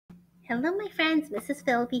Hello, my friends. Mrs.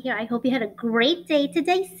 Philippi here. I hope you had a great day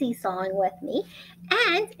today seesawing with me.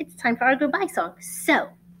 And it's time for our goodbye song. So,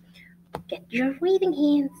 get your waving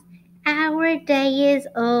hands. Our day is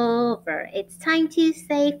over. It's time to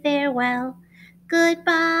say farewell.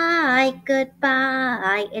 Goodbye,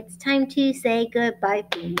 goodbye. It's time to say goodbye.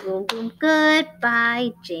 Boom, boom, boom. Goodbye,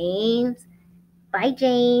 James. Bye,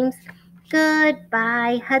 James.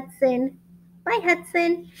 Goodbye, Hudson. Bye,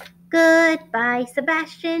 Hudson. Goodbye,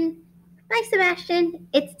 Sebastian. Bye, Sebastian.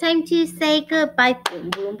 It's time to say goodbye.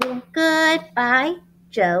 Boom, boom, boom. Goodbye,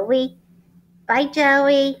 Joey. Bye,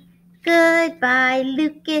 Joey. Goodbye,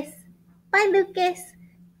 Lucas. Bye, Lucas.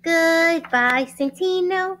 Goodbye,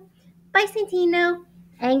 Santino. Bye, Santino.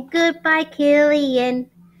 And goodbye, Killian.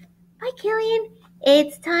 Bye, Killian.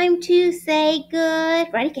 It's time to say good.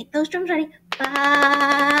 Ready? Get those drums ready.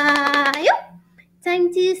 Bye.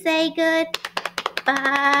 Time to say goodbye.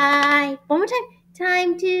 One more time.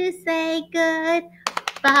 Time to say goodbye.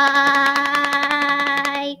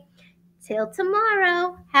 Till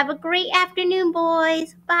tomorrow. Have a great afternoon,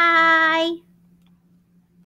 boys. Bye.